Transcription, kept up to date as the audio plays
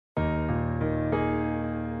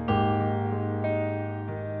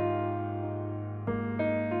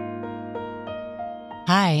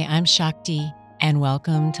Hi, I'm Shakti, and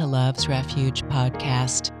welcome to Love's Refuge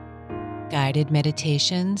podcast, guided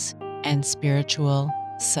meditations and spiritual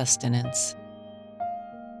sustenance.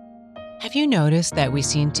 Have you noticed that we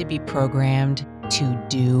seem to be programmed to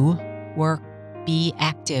do work, be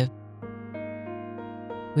active?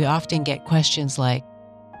 We often get questions like,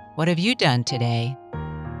 "What have you done today?"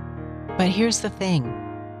 But here's the thing,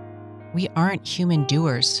 we aren't human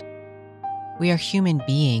doers. We are human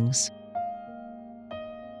beings.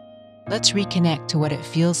 Let's reconnect to what it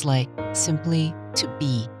feels like simply to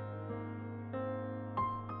be.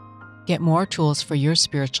 Get more tools for your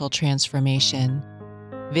spiritual transformation.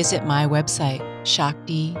 Visit my website,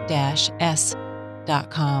 shakti-s.com.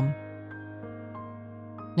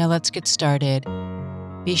 Now let's get started.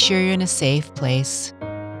 Be sure you're in a safe place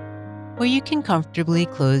where you can comfortably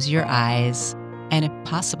close your eyes and, if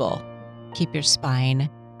possible, keep your spine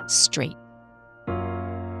straight.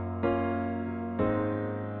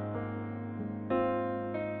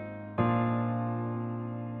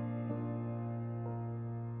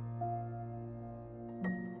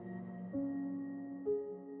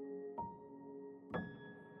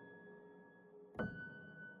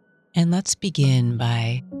 And let's begin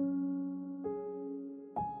by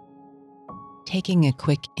taking a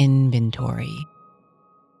quick inventory.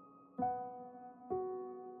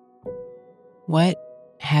 What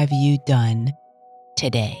have you done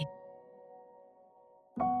today?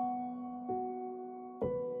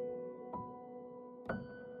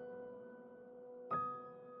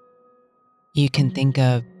 You can think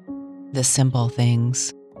of the simple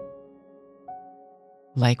things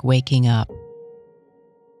like waking up,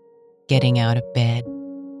 getting out of bed,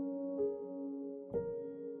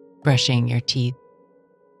 brushing your teeth.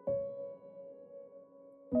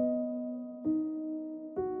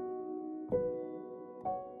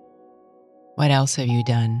 What else have you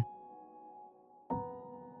done?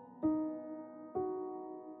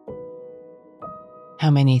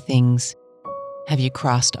 How many things have you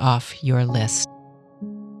crossed off your list?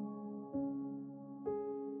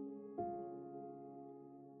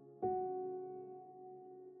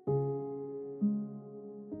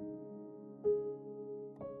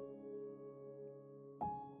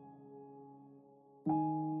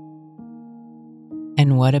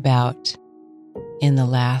 And what about in the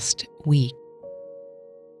last week?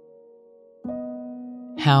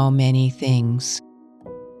 How many things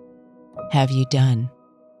have you done?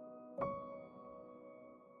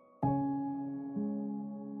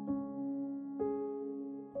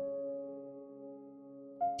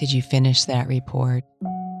 Did you finish that report?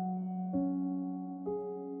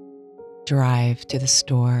 Drive to the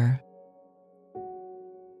store?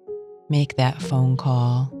 Make that phone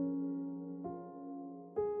call?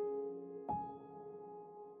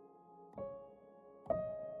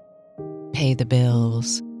 Pay the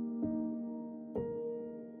bills?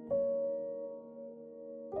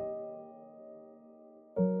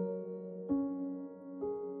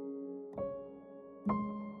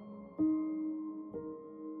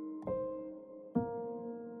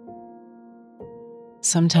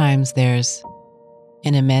 Sometimes there's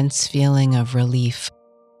an immense feeling of relief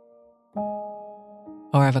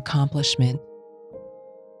or of accomplishment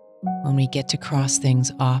when we get to cross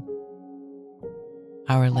things off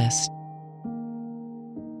our list.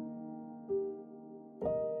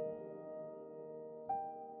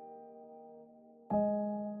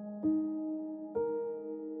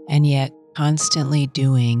 And yet, constantly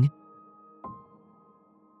doing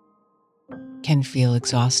can feel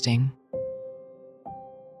exhausting.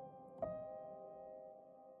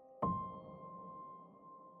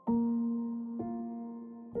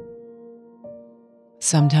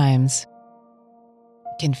 Sometimes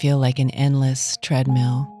it can feel like an endless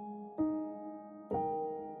treadmill.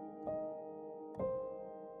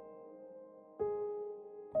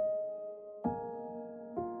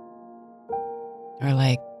 Or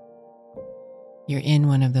like you're in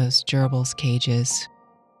one of those gerbils cages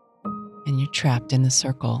and you're trapped in the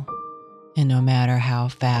circle. And no matter how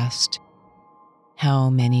fast, how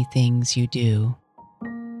many things you do,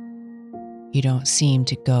 you don't seem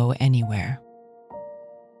to go anywhere.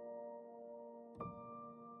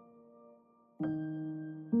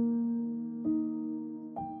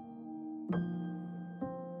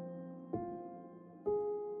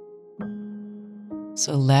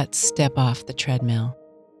 So let's step off the treadmill.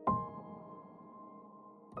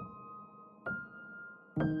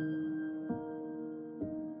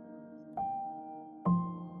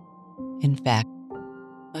 In fact,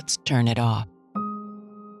 let's turn it off.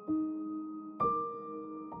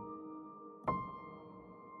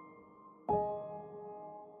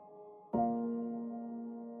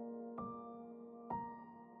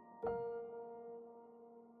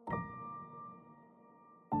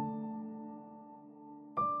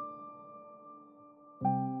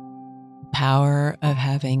 power of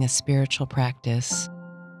having a spiritual practice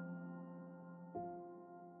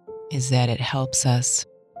is that it helps us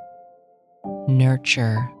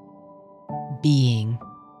nurture being.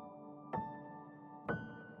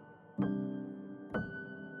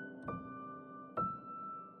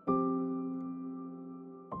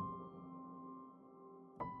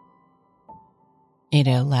 It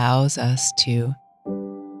allows us to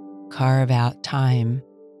carve out time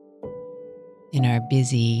in our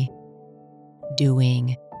busy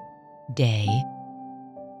doing day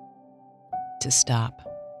to stop.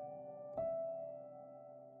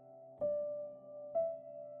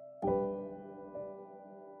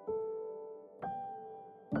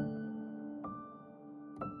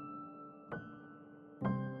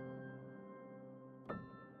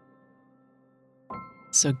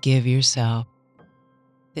 So give yourself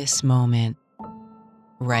this moment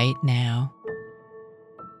right now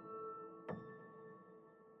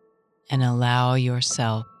and allow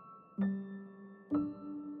yourself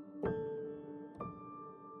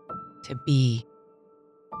to be.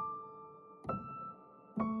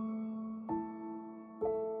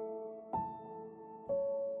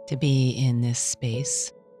 To be in this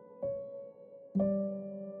space,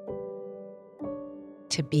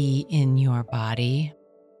 to be in your body,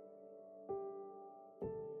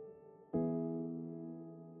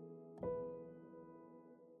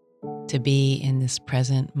 to be in this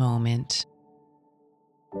present moment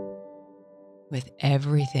with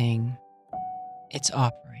everything it's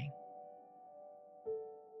offering.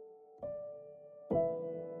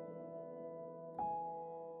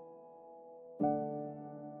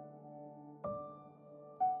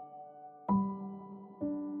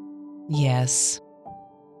 Yes,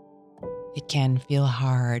 it can feel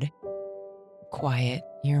hard to quiet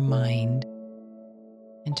your mind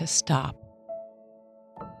and to stop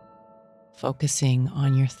focusing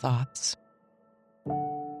on your thoughts.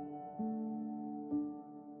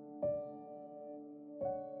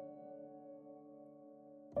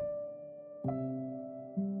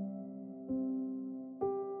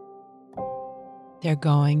 They're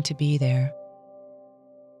going to be there.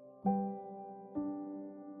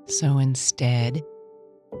 So instead,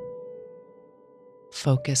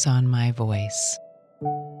 focus on my voice.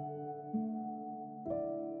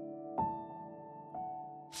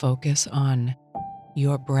 Focus on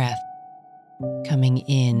your breath coming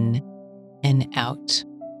in and out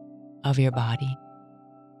of your body.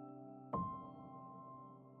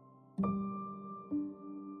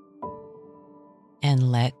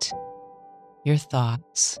 And let your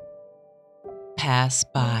thoughts pass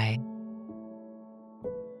by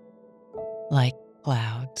like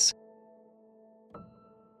clouds.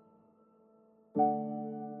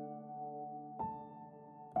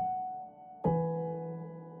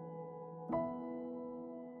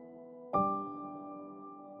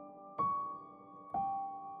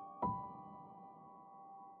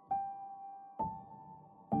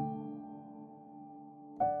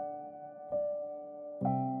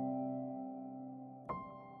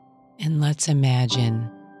 And let's imagine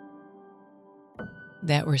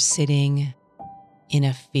that we're sitting in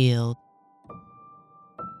a field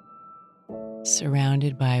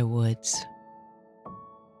surrounded by woods.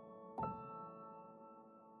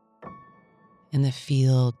 And the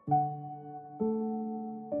field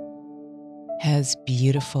has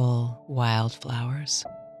beautiful wildflowers.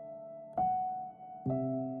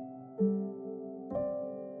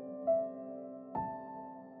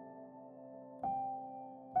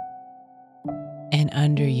 And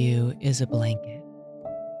under you is a blanket.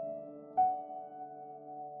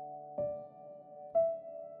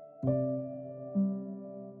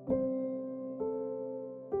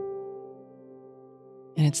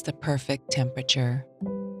 And it's the perfect temperature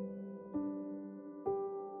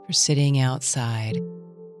for sitting outside.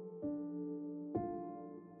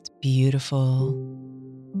 It's a beautiful,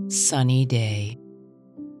 sunny day.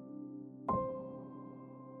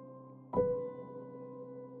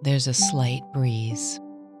 There's a slight breeze.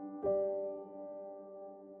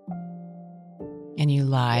 And you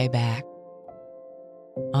lie back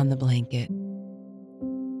on the blanket.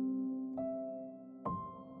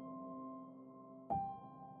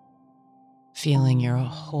 Feeling your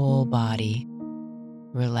whole body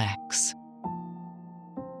relax.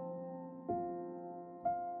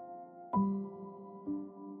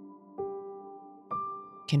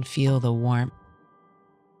 You can feel the warmth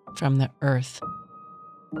from the earth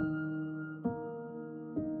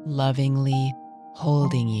lovingly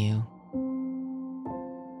holding you.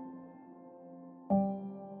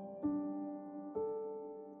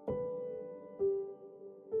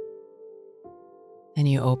 And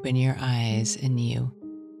you open your eyes and you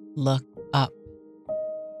look up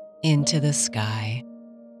into the sky.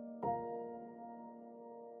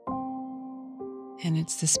 And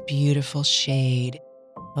it's this beautiful shade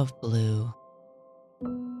of blue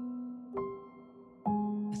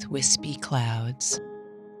with wispy clouds.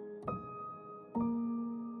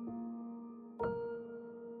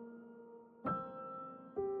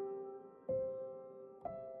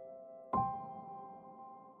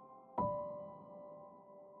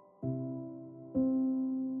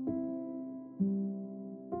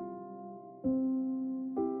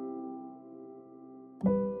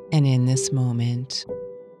 And in this moment,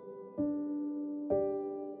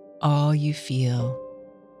 all you feel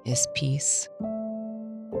is peace.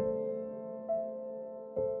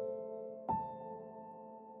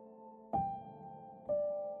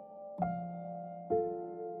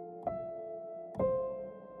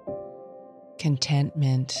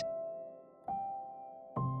 Contentment.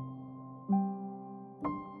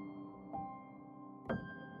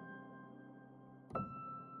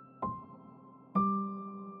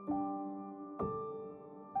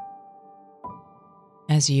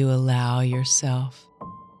 As you allow yourself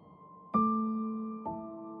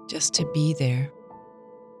just to be there.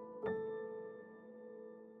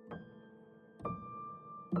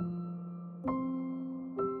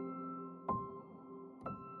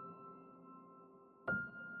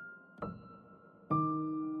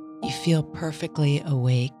 You feel perfectly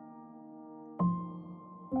awake.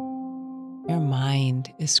 Your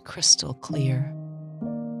mind is crystal clear.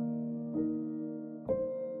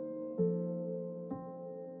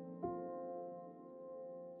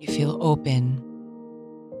 You feel open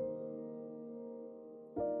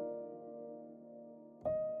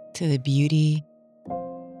to the beauty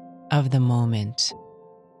of the moment.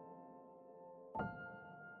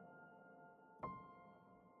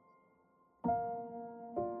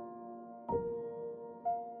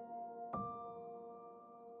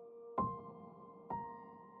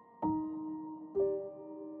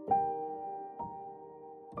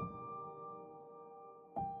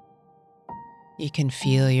 You can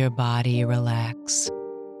feel your body relax.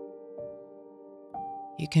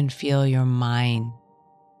 You can feel your mind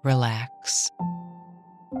relax.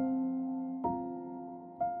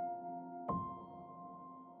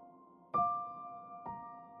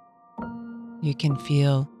 You can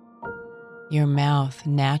feel your mouth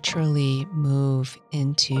naturally move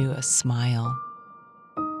into a smile.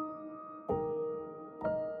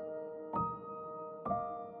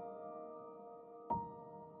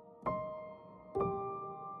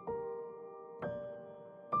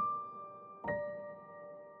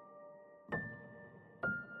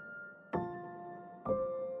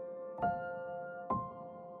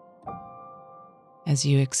 As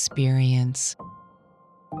you experience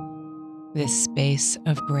this space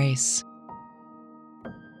of grace.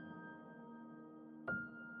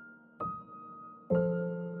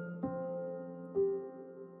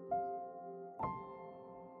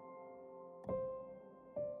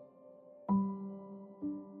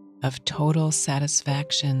 Of total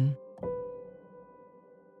satisfaction.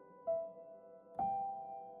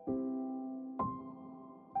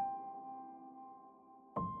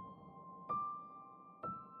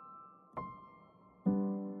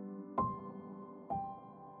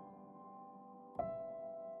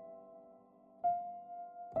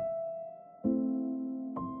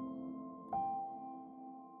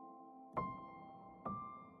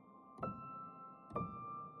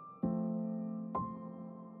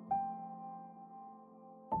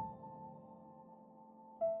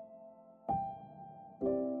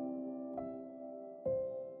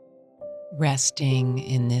 Resting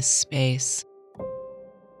in this space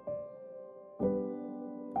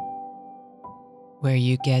where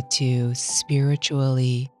you get to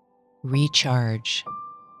spiritually recharge.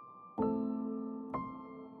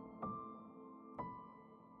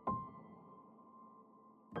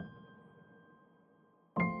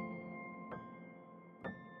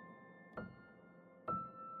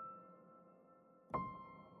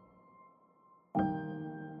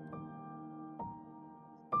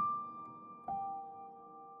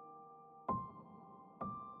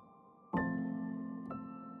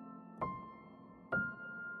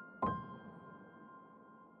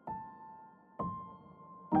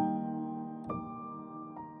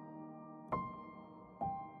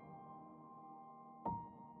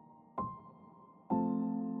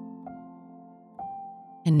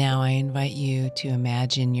 And now I invite you to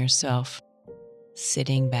imagine yourself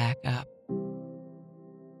sitting back up,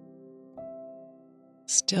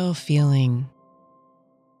 still feeling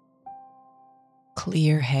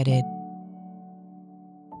clear-headed,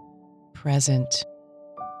 present,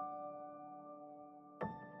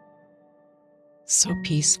 so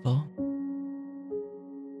peaceful.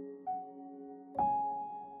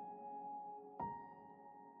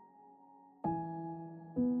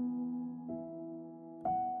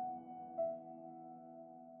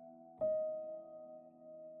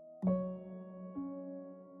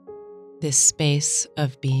 This space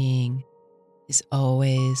of being is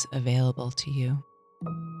always available to you.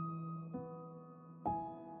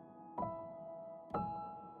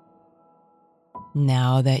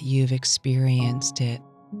 Now that you've experienced it,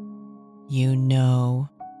 you know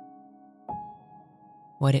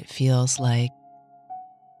what it feels like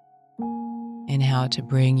and how to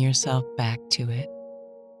bring yourself back to it.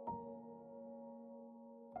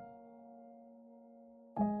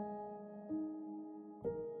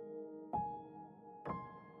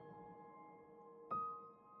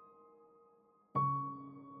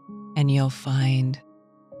 And you'll find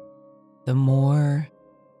the more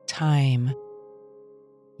time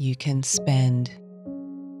you can spend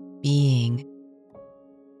being,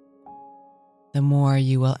 the more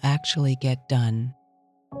you will actually get done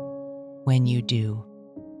when you do.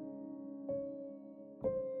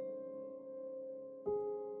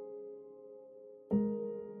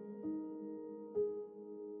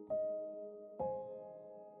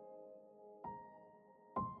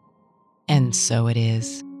 And so it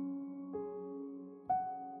is.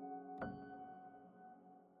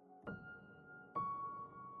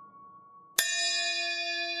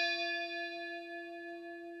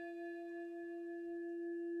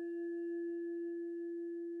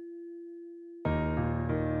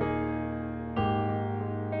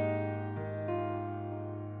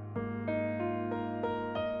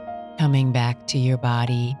 Coming back to your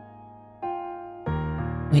body.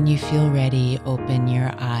 When you feel ready, open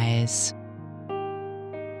your eyes.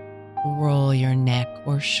 Roll your neck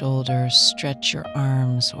or shoulders, stretch your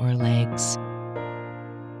arms or legs.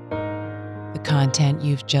 The content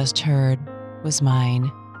you've just heard was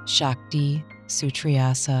mine, Shakti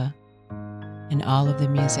Sutriyasa, and all of the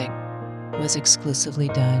music was exclusively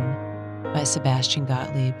done by Sebastian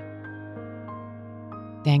Gottlieb.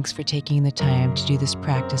 Thanks for taking the time to do this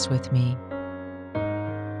practice with me.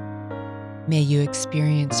 May you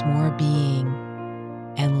experience more being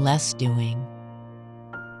and less doing,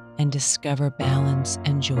 and discover balance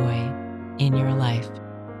and joy in your life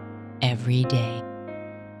every day.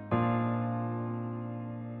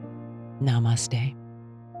 Namaste.